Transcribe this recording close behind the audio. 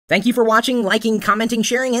Thank you for watching, liking, commenting,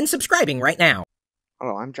 sharing, and subscribing right now.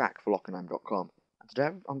 Hello, I'm Jack for Lockenham.com, and today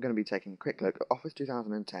I'm going to be taking a quick look at Office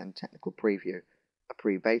 2010 Technical Preview, a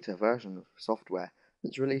pre-beta version of software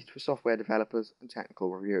that's released for software developers and technical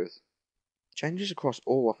reviewers. Changes across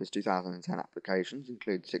all Office 2010 applications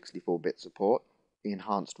include 64-bit support, the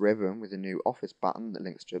enhanced ribbon with a new Office button that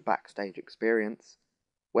links to a backstage experience,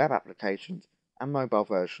 web applications, and mobile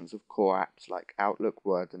versions of core apps like Outlook,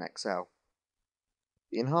 Word, and Excel.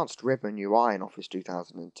 The enhanced ribbon UI in Office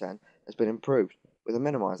 2010 has been improved, with a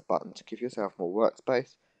Minimize button to give yourself more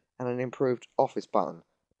workspace, and an improved Office button,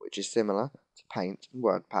 which is similar to Paint and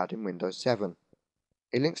WordPad in Windows 7.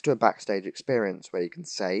 It links to a backstage experience where you can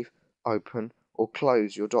save, open, or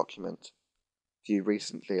close your document, view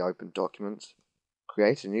recently opened documents,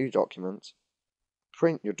 create a new document,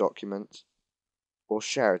 print your document, or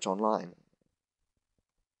share it online.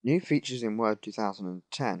 New features in Word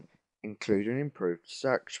 2010 include an improved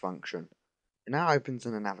search function. It now opens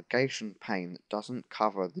in a navigation pane that doesn't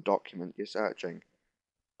cover the document you're searching,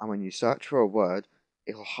 and when you search for a word,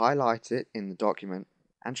 it will highlight it in the document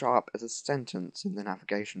and show up as a sentence in the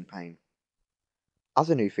navigation pane.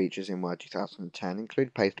 Other new features in Word 2010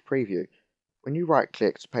 include Paste Preview. When you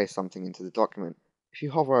right-click to paste something into the document, if you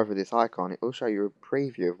hover over this icon, it will show you a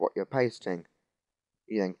preview of what you're pasting.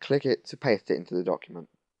 You then click it to paste it into the document.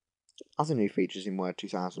 Other new features in Word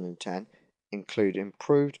 2010 include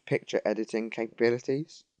improved picture editing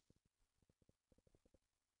capabilities,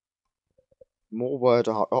 more word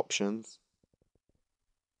art options,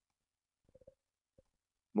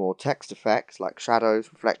 more text effects like shadows,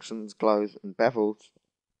 reflections, glows, and bevels,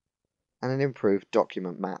 and an improved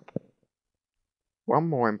document map. One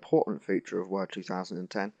more important feature of Word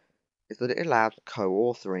 2010 is that it allows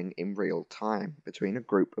co-authoring in real time between a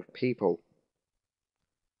group of people.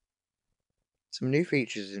 Some new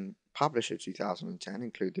features in Publisher 2010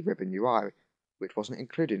 include the Ribbon UI, which wasn't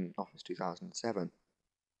included in Office 2007.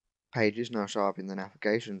 Pages now show up in the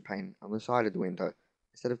navigation pane on the side of the window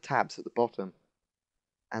instead of tabs at the bottom.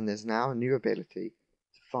 And there's now a new ability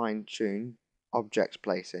to fine-tune object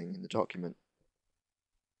placing in the document.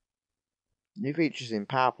 New features in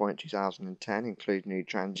PowerPoint 2010 include new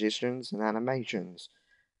transitions and animations,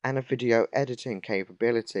 and a video editing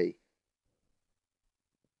capability.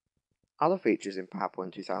 Other features in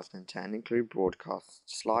PowerPoint 2010 include Broadcast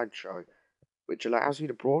Slideshow, which allows you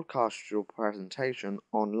to broadcast your presentation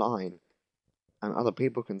online, and other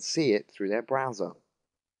people can see it through their browser.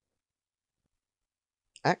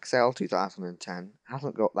 Excel 2010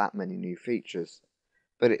 hasn't got that many new features,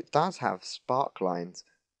 but it does have spark lines,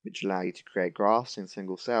 which allow you to create graphs in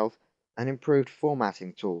single cells, and improved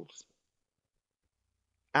formatting tools.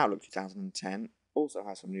 Outlook 2010 also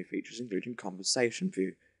has some new features including Conversation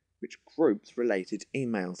View, which groups related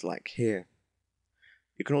emails like here.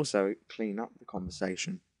 You can also clean up the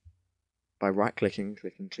conversation. By right-clicking,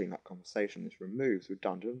 clicking Clean Up Conversation, this removes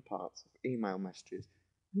redundant parts of email messages,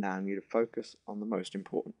 allowing you to focus on the most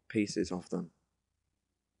important pieces of them.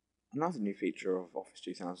 Another new feature of Office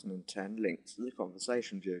 2010 links to the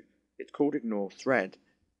Conversation View. It's called Ignore Thread.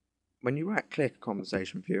 When you right-click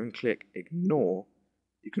Conversation View and click Ignore,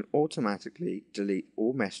 you can automatically delete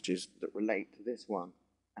all messages that relate to this one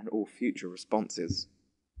and all future responses.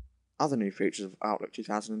 Other new features of Outlook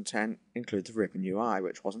 2010 include the Ribbon UI,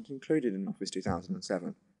 which wasn't included in Office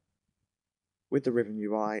 2007. With the Ribbon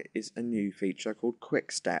UI is a new feature called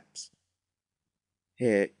Quick Steps.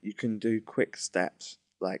 Here you can do quick steps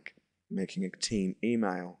like making a team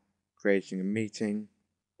email, creating a meeting,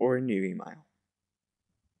 or a new email.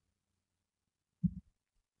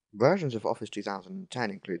 Versions of Office 2010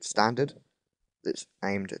 include Standard, that's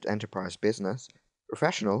aimed at enterprise business,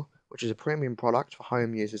 Professional, which is a premium product for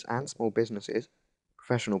home users and small businesses,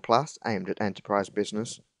 Professional Plus, aimed at enterprise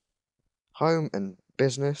business, Home and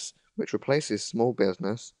Business, which replaces small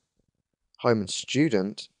business, Home and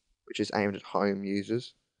Student, which is aimed at home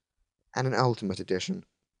users, and an Ultimate Edition.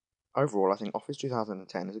 Overall, I think Office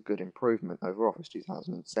 2010 is a good improvement over Office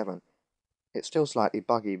 2007. It's still slightly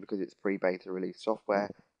buggy because it's pre-beta release software,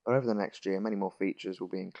 but over the next year many more features will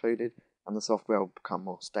be included and the software will become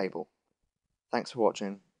more stable. Thanks for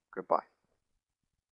watching. Goodbye.